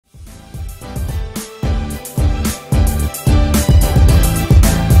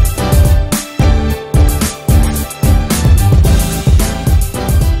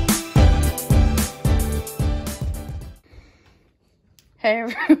Hey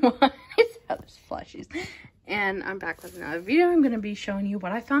everyone, it's Heather's Plushies, and I'm back with another video. I'm going to be showing you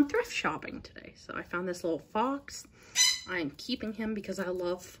what I found thrift shopping today. So I found this little fox. I'm keeping him because I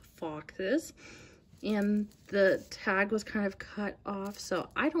love foxes, and the tag was kind of cut off, so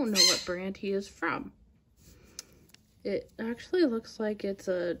I don't know what brand he is from. It actually looks like it's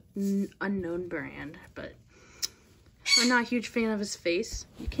a unknown brand, but I'm not a huge fan of his face.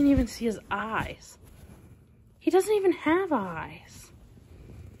 You can't even see his eyes. He doesn't even have eyes.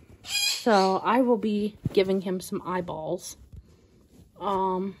 So I will be giving him some eyeballs.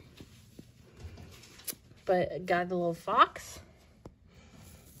 But got the little fox.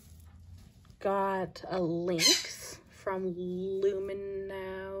 Got a lynx from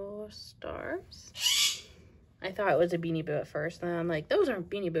Lumino Stars. I thought it was a Beanie Boo at first, and I'm like, those aren't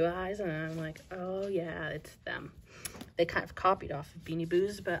Beanie Boo eyes, and I'm like, oh yeah, it's them. They kind of copied off of Beanie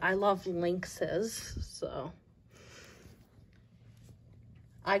Boos, but I love lynxes, so.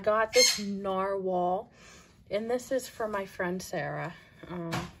 I got this narwhal, and this is for my friend Sarah.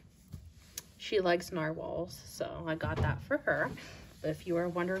 She likes narwhals, so I got that for her. But if you were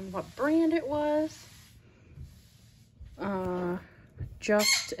wondering what brand it was,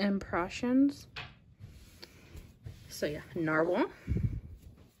 Just Impressions. So yeah, narwhal.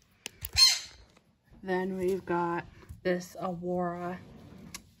 Then we've got this Aurora,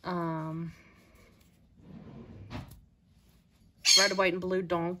 red, white, and blue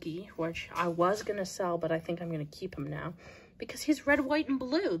donkey, which I was going to sell, but I think I'm going to keep him now because he's red, white, and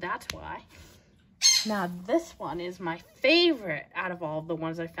blue. That's why. Now, this one is my favorite out of all of the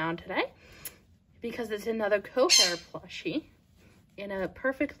ones I found today because it's another Cohair plushie in a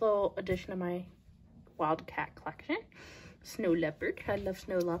perfect little addition to my Wildcat collection. Snow leopard. I love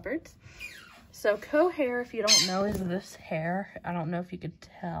snow leopards. So, Cohair, if you don't know, is this hair. I don't know if you could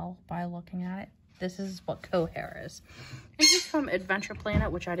tell by looking at it. This is what Cohair is. And he's from Adventure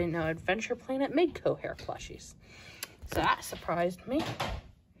Planet, which I didn't know Adventure Planet made Cohair plushies. So that surprised me.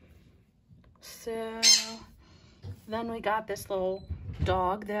 So then we got this little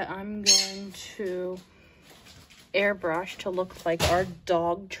dog that I'm going to airbrush to look like our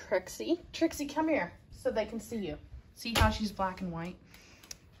dog Trixie. Trixie, come here so they can see you. See how she's black and white?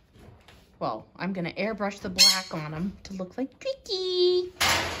 Well, I'm going to airbrush the black on him to look like Trixie.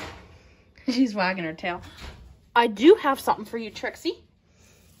 She's wagging her tail. I do have something for you, Trixie.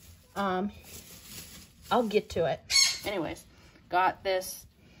 I'll get to it. Anyways, got this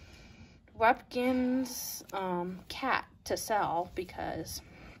Webkinz cat to sell because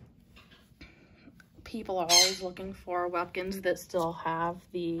people are always looking for Webkinz that still have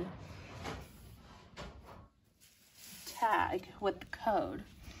the tag with the code.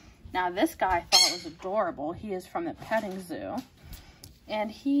 Now, this guy I thought was adorable. He is from the petting zoo.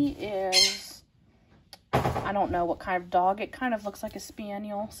 And he is, I don't know what kind of dog. It kind of looks like a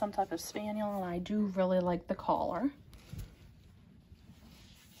spaniel, some type of spaniel, and I do really like the collar.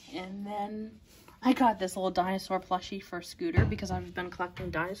 And then I got this little dinosaur plushie for Scooter because I've been collecting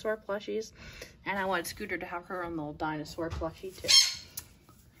dinosaur plushies, and I wanted Scooter to have her own little dinosaur plushie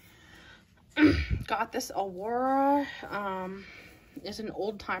too. Got this Aurora. It's an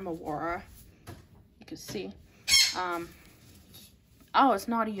old-time Aurora. You can see. Oh, it's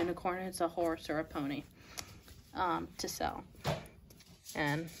not a unicorn, it's a horse or a pony to sell.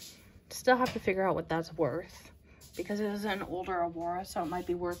 And still have to figure out what that's worth because it is an older Aurora, so it might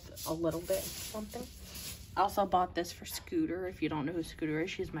be worth a little bit something. I also bought this for Scooter. If you don't know who Scooter is,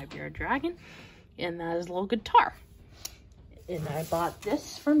 she's my bearded dragon. And that is a little guitar. And I bought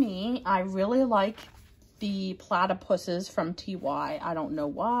this for me. I really like the platypuses from TY. I don't know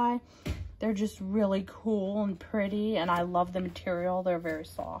why. They're just really cool and pretty, and I love the material. They're very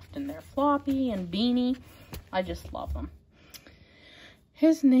soft, and they're floppy and beanie. I just love them.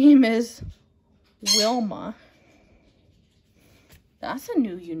 His name is Wilma. That's a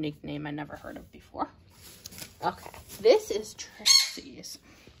new, unique name I never heard of before. Okay, this is Trixie's,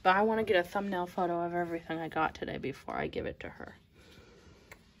 but I want to get a thumbnail photo of everything I got today before I give it to her.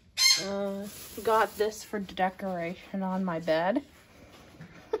 Got this for decoration on my bed.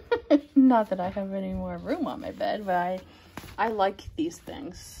 Not that I have any more room on my bed, but I like these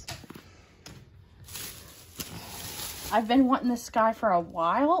things. I've been wanting this guy for a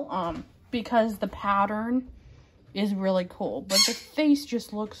while, because the pattern is really cool, but the face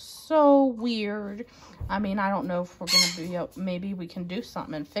just looks so weird. I mean, I don't know if we're gonna be, maybe we can do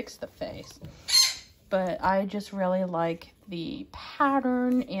something and fix the face, but I just really like the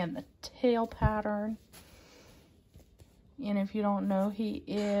pattern and the tail pattern. And if you don't know, he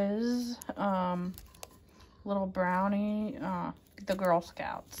is little brownie, the Girl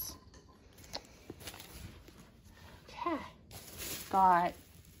Scouts. Okay. got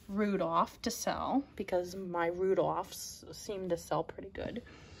Rudolph to sell because my Rudolphs seem to sell pretty good.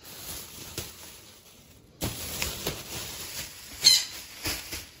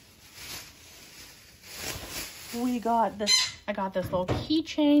 I got this little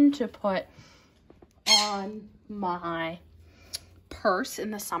keychain to put on my purse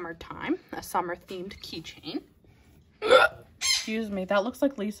in the summertime, a summer themed keychain. Excuse me, that looks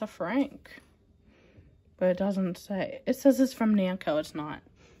like Lisa Frank, but it doesn't say. It says it's from Nanco. It's not.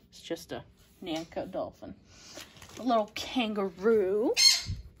 It's just a Nanco dolphin. A little kangaroo.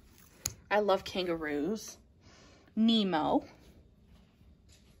 I love kangaroos. Nemo.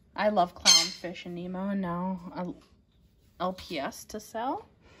 I love clownfish and Nemo, and now LPS to sell.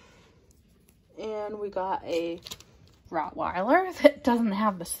 And we got a Rottweiler that doesn't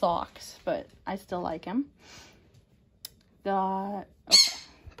have the socks, but I still like him. Got, okay,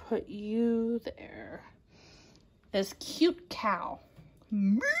 put you there. This cute cow.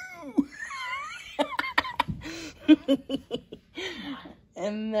 Moo!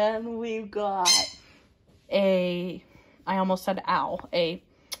 And then we've got I almost said owl, a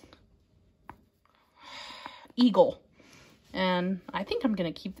eagle. And I think I'm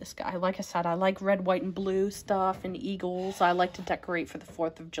going to keep this guy. Like I said, I like red, white, and blue stuff and eagles. I like to decorate for the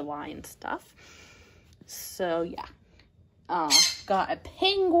 4th of July and stuff. So, yeah. Got a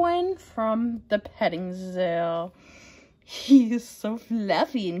penguin from the petting zoo. He is so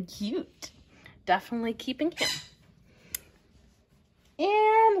fluffy and cute. Definitely keeping him.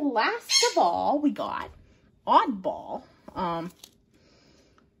 And last of all, we got Oddball from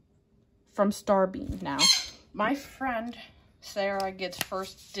Starbeam. Now, my friend Sarah gets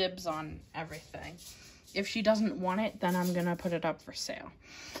first dibs on everything. If she doesn't want it, then I'm gonna put it up for sale.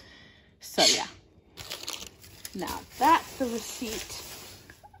 So yeah. Now that's the receipt.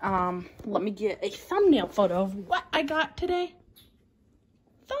 Let me get a thumbnail photo of what I got today.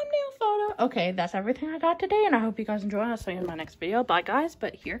 Thumbnail photo. Okay, that's everything I got today, and I hope you guys enjoy. I'll see you in my next video. Bye guys.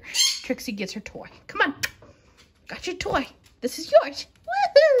 But here, Trixie gets her toy. Come on. Got your toy. This is yours.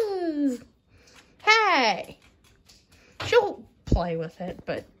 Woohoo! Hey! She'll play with it,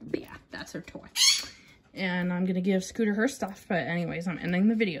 but yeah, that's her toy. And I'm going to give Scooter her stuff. But anyways, I'm ending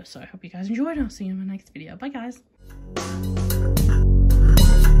the video, so I hope you guys enjoyed. I'll see you in my next video. Bye, guys.